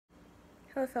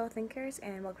Hello fellow thinkers,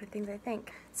 and welcome to Things I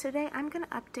Think. Today I'm going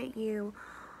to update you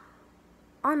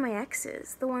on my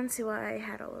exes, the ones who I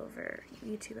had all over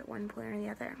YouTube at one point or the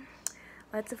other.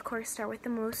 Let's of course start with the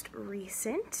most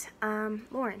recent,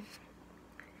 Lauren.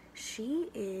 She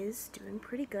is doing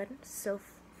pretty good so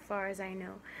far as I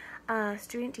know.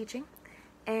 Student teaching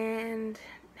and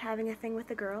having a thing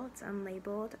with a girl. It's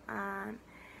unlabeled. I'm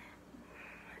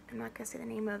not going to say the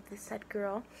name of the said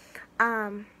girl.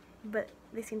 But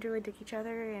they seem to really dig each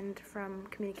other, and from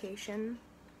communication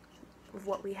of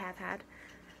what we have had,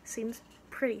 seems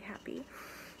pretty happy.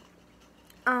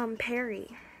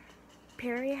 Perry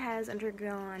has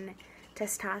undergone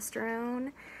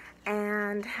testosterone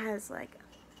and has like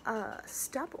a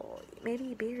stubble,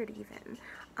 maybe a beard even.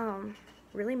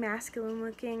 Really masculine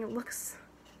looking, looks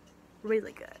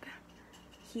really good.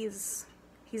 He's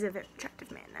a very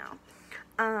attractive man now.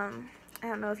 I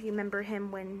don't know if you remember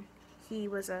him when he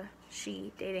was a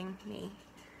she dating me.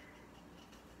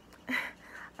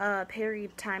 Perry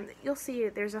time. You'll see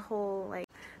there's a whole like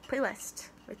playlist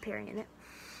with Perry in it.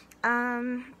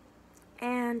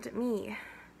 And me.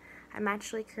 I'm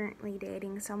actually currently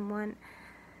dating someone.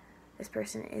 This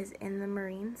person is in the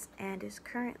Marines and is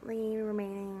currently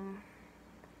remaining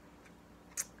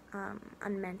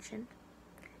unmentioned.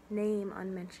 Name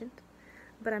unmentioned.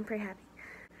 But I'm pretty happy.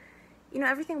 You know,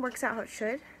 everything works out how it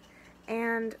should.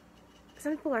 And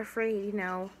some people are afraid, you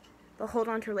know, they'll hold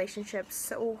on to relationships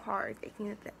so hard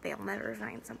thinking that they'll never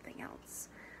find something else.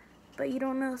 But you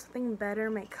don't know, something better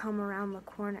may come around the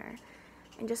corner.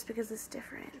 And just because it's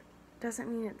different doesn't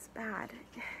mean it's bad.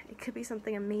 It could be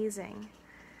something amazing.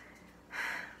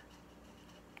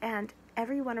 And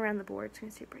everyone around the board is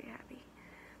going to be pretty happy.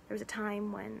 There was a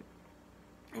time when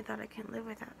I thought I couldn't live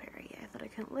without Perry. I thought I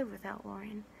couldn't live without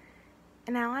Lauren.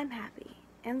 And now I'm happy.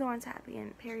 And Lauren's happy,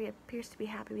 and Perry appears to be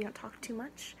happy. We don't talk too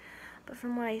much, but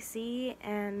from what I see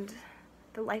and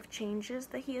the life changes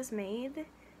that he has made,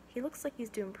 he looks like he's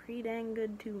doing pretty dang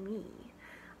good to me.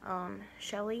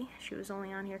 Shelly, she was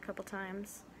only on here a couple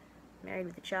times, married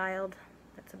with a child.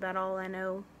 That's about all I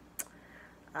know.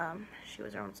 She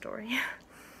was her own story.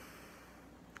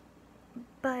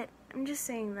 But I'm just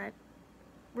saying that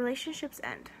relationships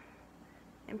end,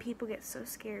 and people get so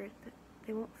scared that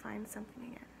they won't find something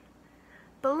again.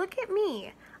 But look at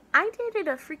me. I dated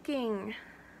a freaking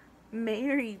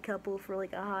married couple for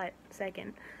like a hot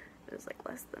second. It was like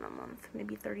less than a month,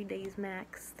 maybe 30 days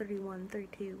max, 31,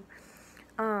 32.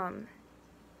 And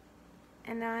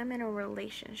now I'm in a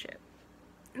relationship.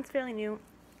 It's fairly new,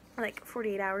 like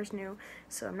 48 hours new,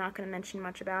 so I'm not going to mention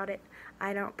much about it.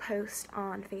 I don't post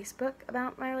on Facebook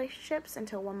about my relationships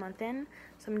until 1 month in,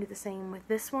 so I'm going to do the same with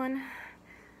this one,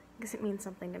 because it means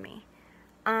something to me.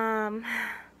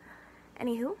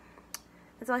 Anywho,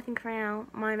 that's all I think for now.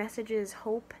 My message is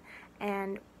hope,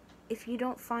 and if you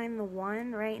don't find the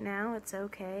one right now, it's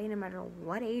okay, no matter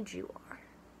what age you are.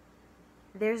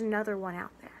 There's another one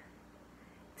out there.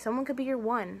 Someone could be your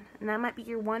one, and that might be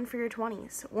your one for your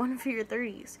 20s, one for your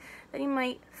 30s. Then you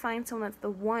might find someone that's the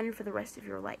one for the rest of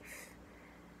your life.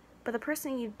 But the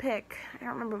person you'd pick, I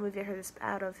don't remember what movie I heard this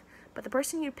out of, but the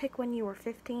person you'd pick when you were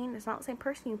 15 is not the same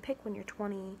person you pick when you're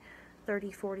 20,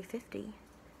 30, 40, 50.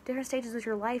 Different stages of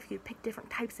your life, you pick different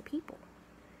types of people.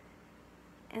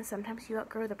 And sometimes you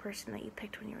outgrow the person that you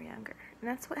picked when you were younger. And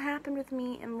that's what happened with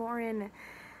me and Lauren.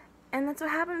 And that's what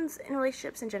happens in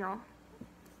relationships in general.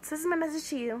 So this is my message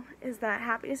to you, is that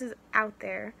happiness is out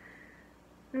there.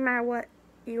 No matter what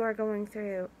you are going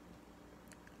through.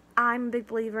 I'm a big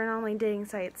believer in online dating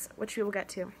sites, which we will get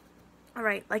to.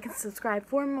 Alright, like and subscribe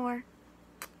for more.